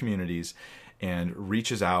Black communities and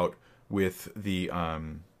reaches out with the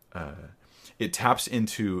it taps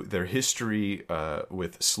into their history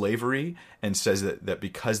with slavery and says that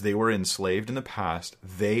because they were enslaved in the past,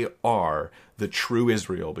 they are the true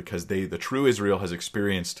Israel, because the true Israel has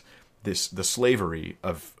experienced the slavery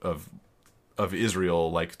of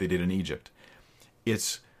Israel like they did in Egypt.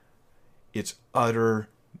 It's utter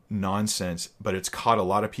nonsense, but it's caught a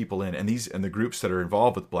lot of people in, and the groups that are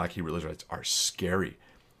involved with Black Hebrew Israelites are scary.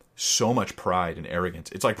 So much pride and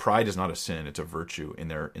arrogance. It's like pride is not a sin; it's a virtue in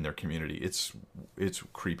their community. It's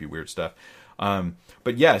creepy, weird stuff.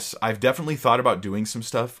 But yes, I've definitely thought about doing some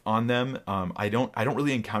stuff on them. I don't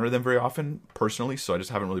really encounter them very often personally, so I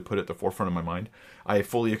just haven't really put it at the forefront of my mind. I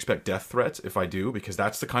fully expect death threats if I do, because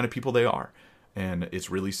that's the kind of people they are, and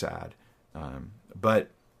it's really sad.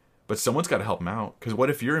 But someone's got to help them out, because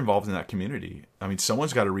what if you're involved in that community? I mean,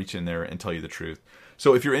 someone's got to reach in there and tell you the truth.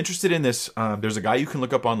 So if you're interested in this, there's a guy you can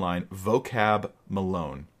look up online, Vocab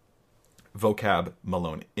Malone. Vocab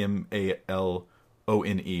Malone, Malone.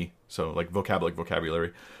 So like vocab, like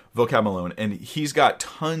vocabulary. Vocab Malone. And he's got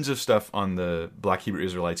tons of stuff on the Black Hebrew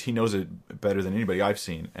Israelites. He knows it better than anybody I've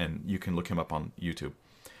seen, and you can look him up on YouTube.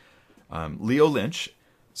 Leo Lynch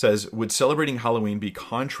says, would celebrating Halloween be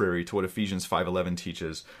contrary to what Ephesians 5:11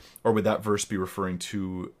 teaches, or would that verse be referring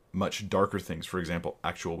to much darker things, for example,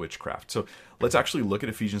 actual witchcraft? So let's actually look at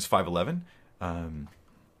Ephesians 5:11.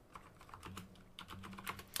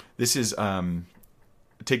 This is,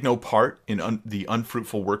 take no part in the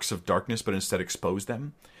unfruitful works of darkness, but instead expose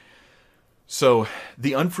them. So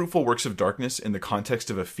the unfruitful works of darkness in the context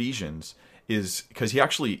of Ephesians is, because he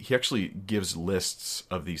actually gives lists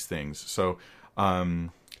of these things. So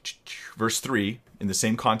verse 3, in the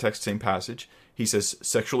same context, same passage, he says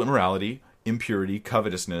sexual immorality, impurity,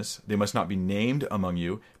 covetousness, they must not be named among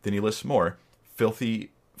you. Then he lists more: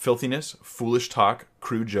 filthiness, foolish talk,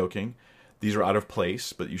 crude joking. These are out of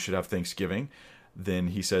place, but you should have thanksgiving. Then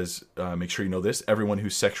he says, make sure you know this: everyone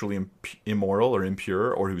who's sexually immoral or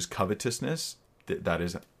impure, or who's covetousness, that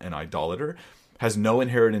is an idolater, has no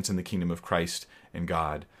inheritance in the kingdom of Christ and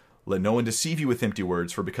God. Let no one deceive you with empty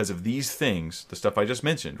words, for because of these things, the stuff I just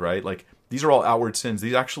mentioned, right? Like, these are all outward sins.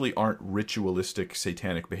 These actually aren't ritualistic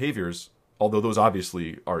satanic behaviors, although those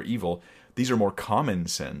obviously are evil. These are more common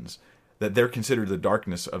sins, that they're considered the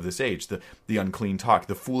darkness of this age. The unclean talk,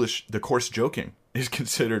 the foolish, the coarse joking is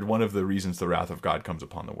considered one of the reasons the wrath of God comes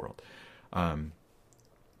upon the world.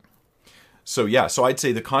 So I'd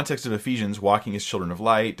say the context of Ephesians, walking as children of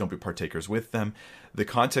light, don't be partakers with them. The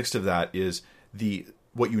context of that is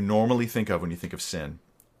what you normally think of when you think of sin.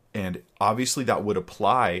 And obviously that would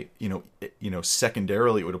apply,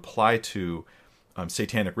 secondarily it would apply to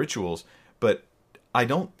satanic rituals, but I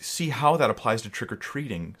don't see how that applies to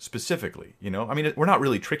trick-or-treating specifically, I mean, we're not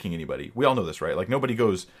really tricking anybody. We all know this, right? Like, nobody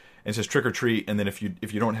goes and says trick-or-treat, and then if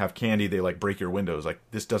you don't have candy, they like break your windows. Like,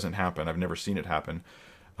 this doesn't happen. I've never seen it happen.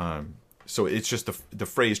 So it's just the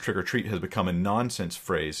phrase trick-or-treat has become a nonsense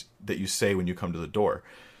phrase that you say when you come to the door.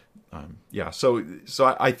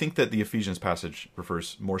 So I think that the Ephesians passage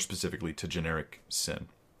refers more specifically to generic sin.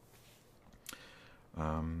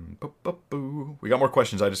 We got more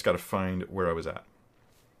questions. I just got to find where I was at.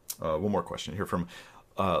 One more question here from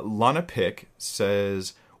Lana Pick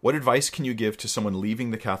says, what advice can you give to someone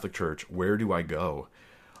leaving the Catholic Church? Where do I go?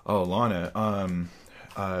 Oh, Lana,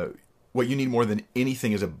 what you need more than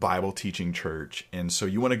anything is a Bible teaching church. And so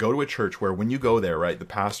you want to go to a church where when you go there, right, the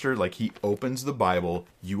pastor, like, he opens the Bible,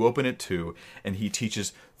 you open it too, and he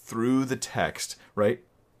teaches through the text, right?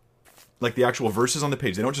 like the actual verses on the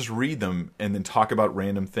page. They don't just read them and then talk about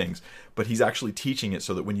random things, but he's actually teaching it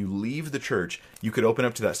so that when you leave the church, you could open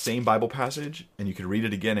up to that same Bible passage and you could read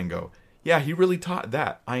it again and go, yeah, he really taught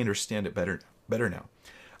that. I understand it better now.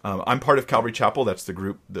 I'm part of Calvary Chapel. That's the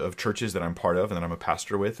group of churches that I'm part of and that I'm a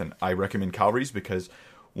pastor with. And I recommend Calvary's because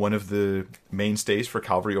one of the mainstays for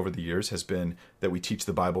Calvary over the years has been that we teach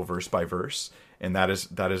the Bible verse by verse. And that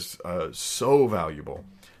is so valuable.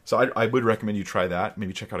 So I would recommend you try that.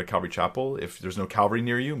 Maybe check out a Calvary Chapel. If there's no Calvary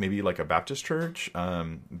near you, maybe like a Baptist church.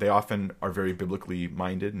 They often are very biblically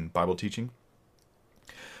minded and Bible teaching.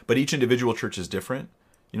 But each individual church is different.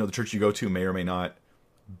 You know, the church you go to may or may not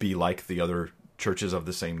be like the other churches of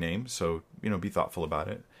the same name. So, you know, be thoughtful about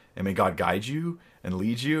it. And may God guide you and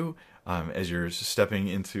lead you as you're stepping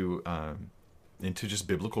into just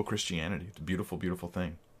biblical Christianity. It's a beautiful, beautiful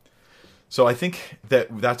thing. So I think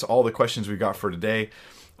that's all the questions we got for today.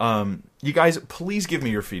 You guys, please give me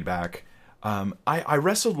your feedback. I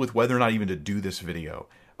wrestled with whether or not even to do this video.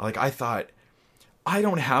 Like, I thought, I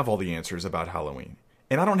don't have all the answers about Halloween.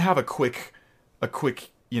 And I don't have a quick,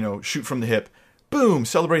 shoot from the hip. Boom,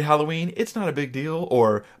 celebrate Halloween. It's not a big deal.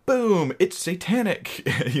 Or boom, it's satanic.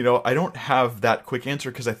 I don't have that quick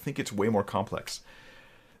answer because I think it's way more complex.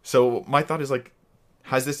 So my thought is like,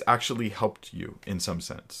 has this actually helped you in some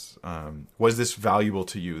sense? Was this valuable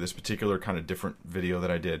to you, this particular kind of different video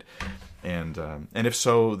that I did? And if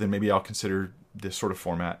so, then maybe I'll consider this sort of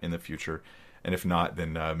format in the future. And if not,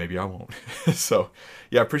 then maybe I won't. So,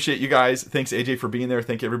 yeah, appreciate you guys. Thanks, AJ, for being there.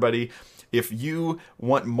 Thank you, everybody. If you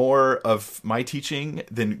want more of my teaching,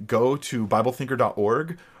 then go to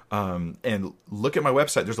BibleThinker.org and look at my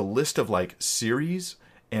website. There's a list of series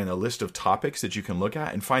and a list of topics that you can look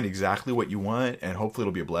at and find exactly what you want, and hopefully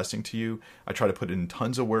it'll be a blessing to you. I try to put in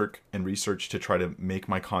tons of work and research to try to make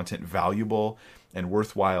my content valuable and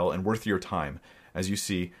worthwhile and worth your time. As you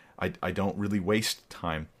see, I don't really waste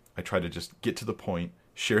time. I try to just get to the point,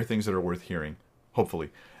 share things that are worth hearing,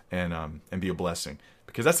 hopefully, and be a blessing.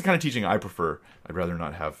 Because that's the kind of teaching I prefer. I'd rather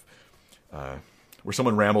not have where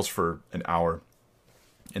someone rambles for an hour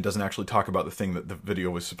and doesn't actually talk about the thing that the video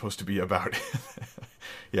was supposed to be about.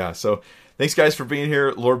 Yeah, so thanks, guys, for being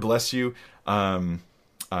here. Lord bless you.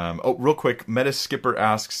 Real quick, Meta Skipper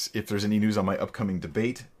asks if there's any news on my upcoming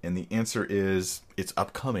debate, and the answer is it's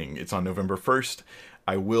upcoming. It's on November 1st.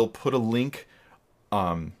 I will put a link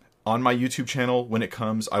on my YouTube channel when it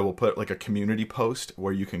comes. I will put a community post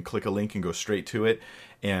where you can click a link and go straight to it.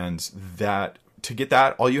 And to get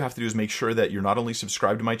that, all you have to do is make sure that you're not only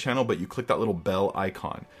subscribed to my channel, but you click that little bell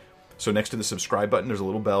icon. So next to the subscribe button, there's a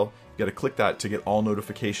little bell. You got to click that to get all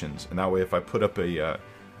notifications. And that way, if I put up a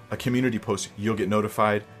community post, you'll get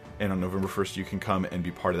notified. And on November 1st, you can come and be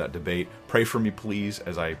part of that debate. Pray for me, please,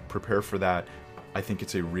 as I prepare for that. I think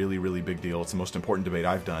it's a really, really big deal. It's the most important debate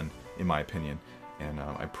I've done, in my opinion. And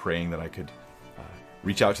I'm praying that I could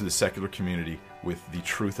reach out to the secular community with the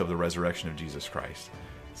truth of the resurrection of Jesus Christ.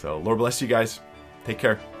 So Lord bless you guys. Take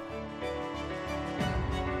care.